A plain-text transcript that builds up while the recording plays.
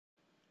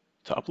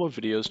To upload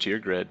videos to your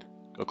grid,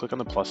 go click on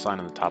the plus sign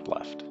on the top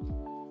left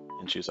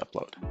and choose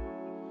Upload.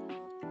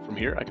 From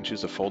here, I can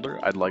choose the folder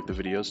I'd like the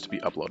videos to be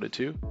uploaded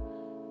to.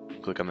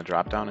 Click on the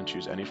drop-down and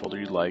choose any folder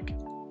you'd like.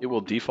 It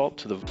will default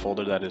to the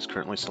folder that is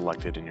currently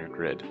selected in your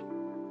grid.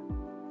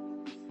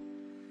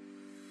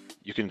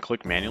 You can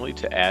click manually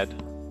to add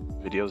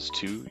videos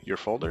to your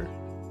folder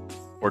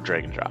or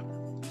drag and drop.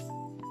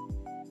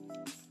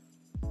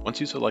 Once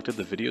you've selected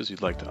the videos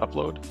you'd like to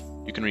upload,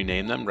 you can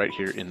rename them right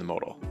here in the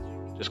modal.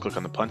 Just click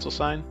on the pencil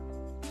sign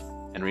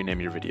and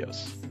rename your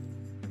videos.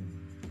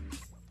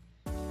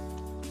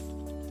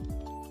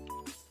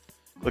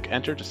 Click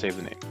Enter to save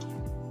the name.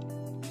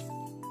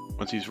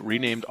 Once you've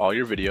renamed all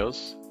your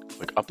videos,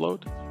 click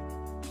Upload.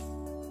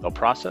 They'll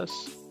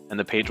process and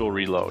the page will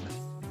reload.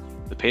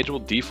 The page will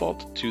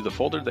default to the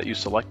folder that you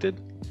selected.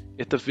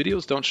 If the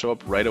videos don't show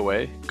up right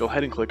away, go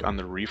ahead and click on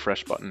the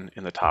refresh button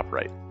in the top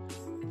right.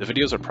 The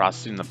videos are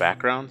processing in the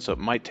background, so it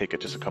might take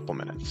it just a couple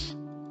minutes.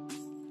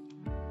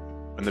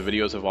 When the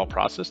videos have all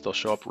processed, they'll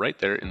show up right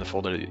there in the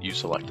folder that you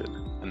selected.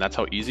 And that's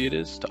how easy it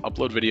is to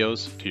upload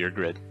videos to your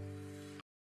grid.